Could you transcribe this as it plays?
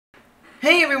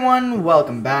Hey everyone,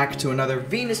 welcome back to another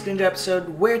VenusNinja episode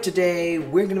where today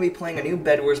we're going to be playing a new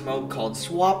Bedwars mode called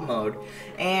Swap Mode.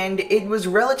 And it was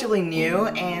relatively new,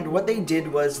 and what they did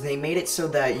was they made it so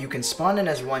that you can spawn in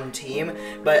as one team,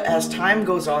 but as time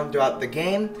goes on throughout the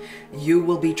game, you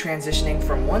will be transitioning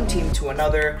from one team to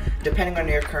another depending on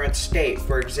your current state.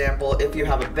 For example, if you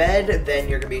have a bed, then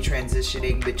you're going to be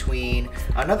transitioning between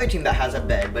another team that has a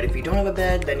bed, but if you don't have a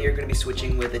bed, then you're going to be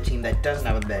switching with a team that doesn't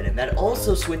have a bed, and that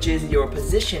also switches your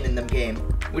position in the game,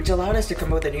 which allowed us to come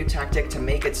up with a new tactic to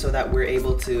make it so that we're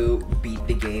able to beat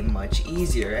the game much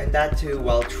easier, and that too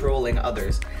while trolling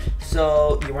others.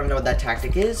 So, you want to know what that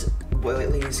tactic is? Well,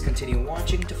 at least continue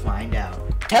watching to find out.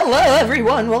 Hello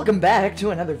everyone, welcome back to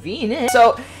another Venus.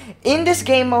 So, in this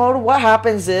game mode, what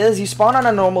happens is you spawn on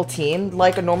a normal team,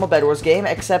 like a normal Bedwars game,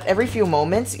 except every few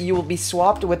moments you will be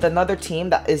swapped with another team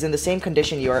that is in the same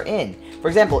condition you are in. For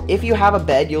example, if you have a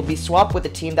bed, you'll be swapped with a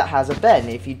team that has a bed,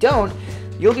 and if you don't,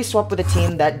 you'll be swapped with a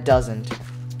team that doesn't.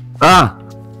 Ah!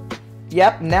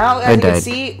 Yep, now as you can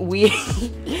see,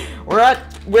 we're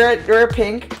at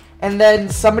pink, and then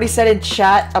somebody said in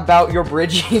chat about your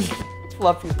bridging.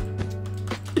 Fluffy.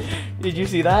 Did you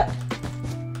see that?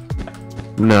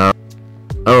 No.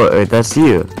 Oh, wait, that's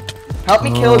you. Help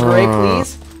me kill Gray,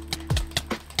 please.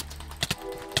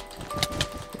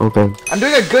 Okay. I'm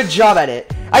doing a good job at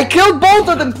it. I killed both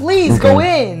of them, please, go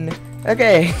in!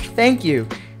 Okay, thank you.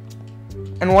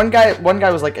 And one guy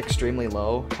was like extremely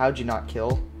low. How'd you not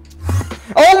kill?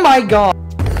 Oh my god!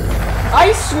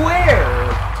 I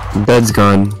swear! Bed's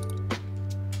gone.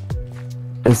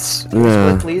 It's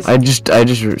please? I just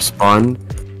respawned.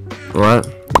 What?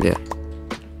 Yeah.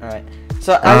 Alright.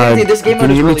 So I think this game mode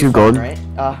is really fun, gold? Right?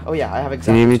 Oh yeah, I have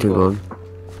exactly. Can you give me 2 gold?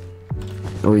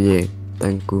 Oh yeah,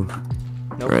 thank you.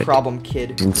 No problem,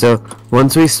 kid. And so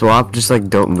once we swap, just like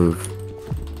don't move.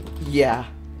 Yeah.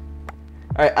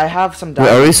 Alright, I have some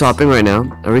diamonds. Wait, are we swapping right now?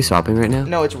 Are we swapping right now?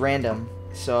 No, it's random.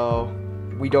 So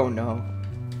we don't know.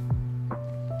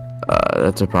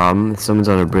 That's a problem. Someone's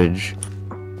on a bridge.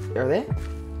 Are they?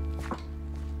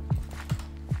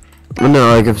 Well,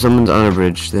 no, like if someone's on a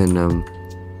bridge, then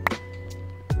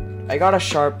I got a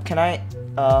sharp. Can I?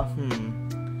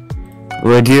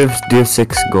 Wait, do you have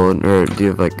 6 gold, or do you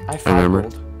have like I have 5 armor?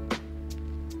 gold.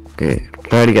 Okay,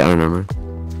 try to get an armor.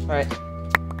 Alright,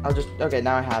 okay,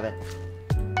 now I have it.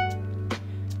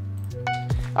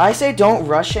 I say don't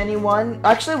rush anyone.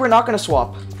 Actually, we're not gonna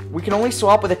swap. We can only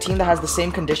swap with a team that has the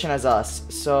same condition as us.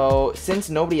 So, since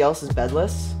nobody else is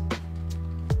bedless,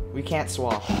 we can't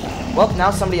swap. Well,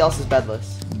 now somebody else is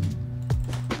bedless.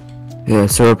 Yeah,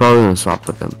 so we're probably gonna swap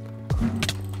with them.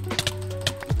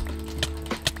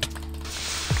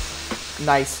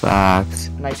 Nice. Facts.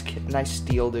 Nice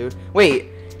steal, dude. Wait,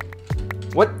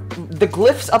 what? The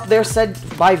glyphs up there said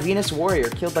by Venus Warrior,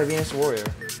 killed by Venus Warrior.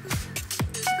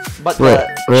 But wait,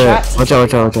 chat watch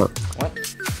out. What?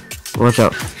 Watch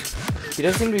out. He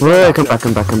doesn't seem to be. Wait, come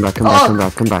back.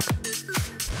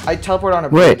 I teleported on a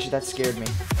bridge. That scared me.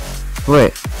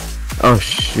 Wait. Oh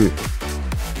shoot.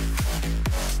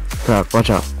 Crap, watch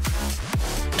out.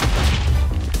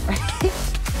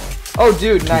 Oh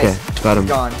dude, nice. Okay, got him.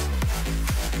 Gone.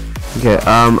 Okay,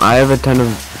 I have a ton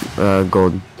of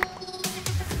gold.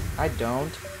 I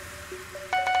don't.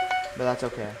 But that's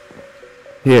okay.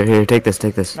 Here, take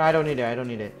this. No, I don't need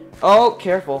it. Oh,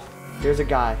 careful. There's a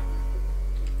guy.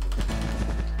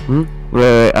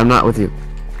 Wait, I'm not with you.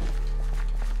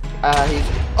 He's...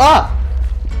 Ah!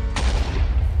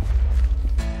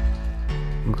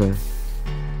 Okay.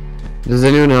 Does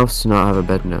anyone else not have a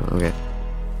bed? No, okay.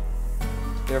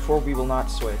 Therefore, we will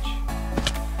not switch.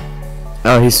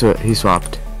 Oh, he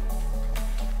swapped.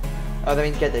 Oh, that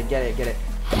means get it.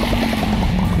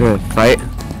 Good, fight.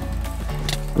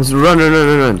 Let's run.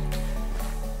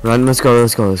 Run, let's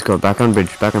go. Back on bridge.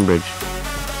 Come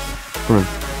on.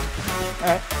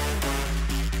 Alright.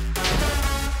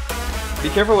 Be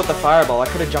careful with the fireball. I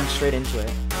could have jumped straight into it.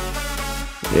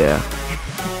 Yeah.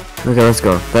 Okay, let's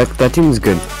go. That team is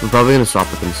good. We're probably gonna swap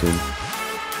with them soon.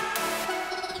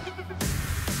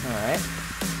 Alright.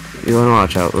 You wanna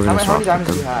watch out. We're gonna swap with them. How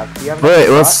many diamonds do you have? Do you have Wait,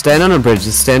 let's stand on a bridge.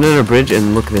 Let's stand on a bridge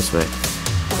and look this way.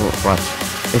 Oh, watch.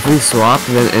 If we swap,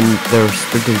 then and they're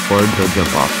sprinting forward, they'll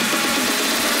jump off.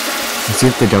 Let's see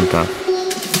if they jumped off.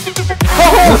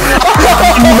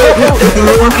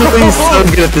 He's so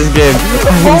good at this game.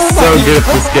 He's so good at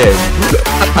this game.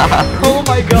 Oh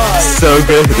my god. So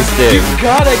good at this game. You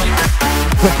gotta.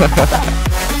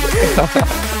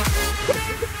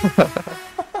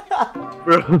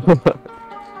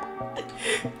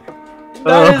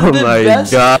 That is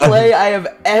the best play I have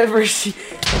ever seen.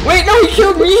 Wait, no, he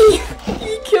killed me!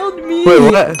 He killed me. Wait,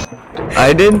 what?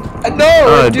 I did? No,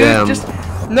 Oh, dude,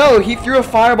 damn. no, he threw a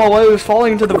fireball while he was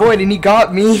falling into the void and he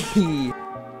got me.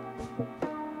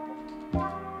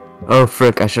 Oh,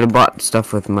 frick, I should have bought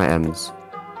stuff with my M's.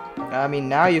 I mean,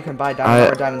 now you can buy diamond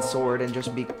armor, diamond sword, and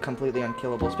just be completely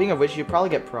unkillable. Speaking of which, you probably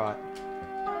get prot.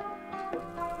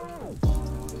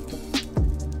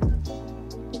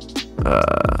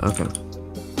 Okay.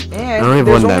 And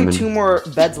there's only 2 more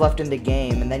beds left in the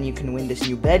game, and then you can win this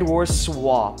new Bed Wars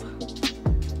swap.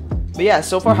 But yeah,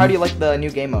 so far, how do you like the new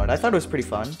game mode? I thought it was pretty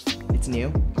fun. It's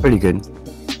new. Pretty good.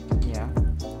 Yeah.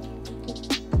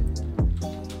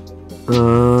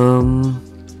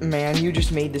 Man, you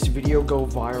just made this video go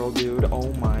viral, dude.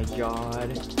 Oh my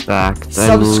god. Fact.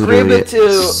 Subscribe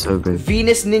to so good.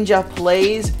 VenusNinja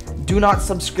Playz. Do not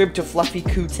subscribe to Fluffy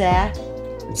Kuta.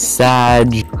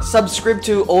 Sag. Subscribe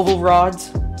to Oval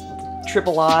Rods.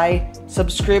 Triple I.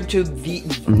 Subscribe to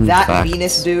that facts.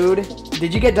 Venus dude.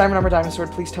 Did you get diamond armor, diamond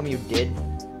sword? Please tell me you did.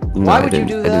 No, Why would you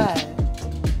do that?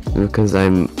 Because I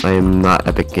am not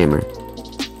epic gamer.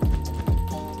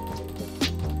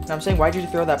 I'm saying, why did you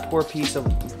throw that poor piece of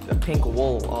pink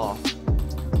wool off?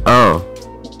 Oh.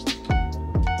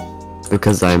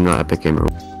 Because I'm not epic gamer.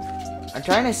 I'm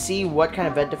trying to see what kind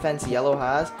of bed defense yellow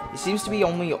has. It seems to be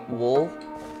only wool.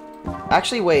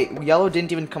 Actually, wait. Yellow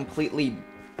didn't even completely...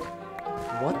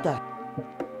 What the...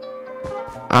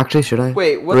 Actually, should I?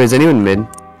 Wait, what... Wait, is anyone mid?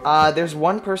 There's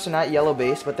one person at yellow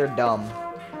base, but they're dumb.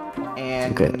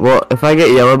 And... Okay, well, if I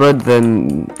get yellow bud,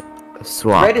 then...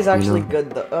 swap. Red is actually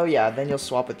good though. Oh yeah, then you'll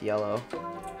swap with yellow.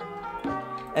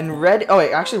 And red, oh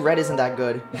wait, actually red isn't that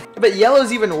good. But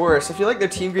yellow's even worse. I feel like they're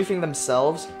team griefing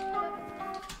themselves.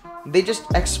 They just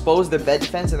expose their bed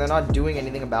defense and they're not doing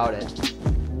anything about it.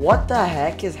 What the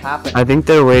heck is happening? I think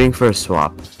they're waiting for a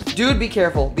swap. Dude, be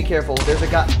careful, be careful. There's a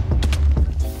guy.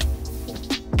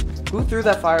 Who threw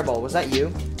that fireball? Was that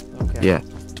you? Okay. Yeah.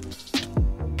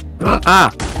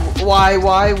 Ah!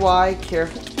 Why?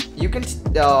 Careful. You can.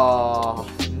 Oh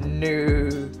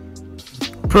no.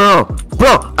 Pearl!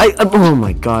 Oh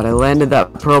my god, I landed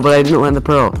that pearl, but I didn't land the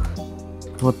pearl.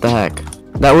 What the heck?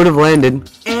 That would have landed.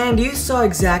 And you saw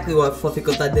exactly what Fluffy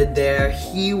Kota did there.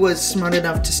 He was smart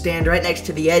enough to stand right next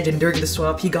to the edge, and during the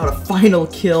swap, he got a final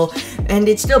kill. And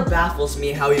it still baffles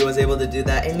me how he was able to do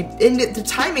that. And the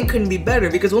timing couldn't be better,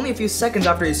 because only a few seconds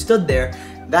after he stood there,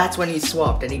 that's when he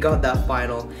swapped and he got that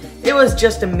final. It was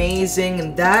just amazing,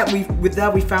 and with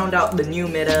that we found out the new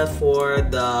meta for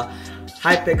the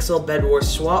Hypixel Bed Wars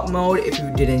swap mode. If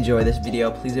you did enjoy this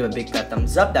video, please give a big fat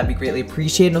thumbs up. That'd be greatly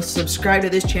appreciated. Also, subscribe to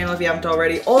this channel if you haven't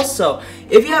already. Also,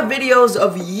 if you have videos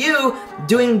of you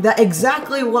doing that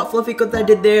exactly what Fluffy Kota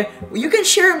did there, you can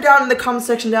share them down in the comment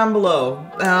section down below.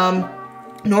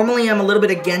 Normally I'm a little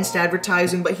bit against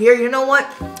advertising, but here, you know what?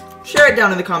 Share it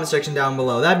down in the comment section down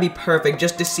below. That'd be perfect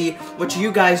just to see what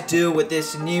you guys do with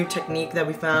this new technique that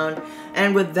we found.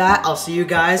 And with that, I'll see you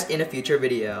guys in a future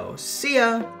video. See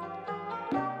ya!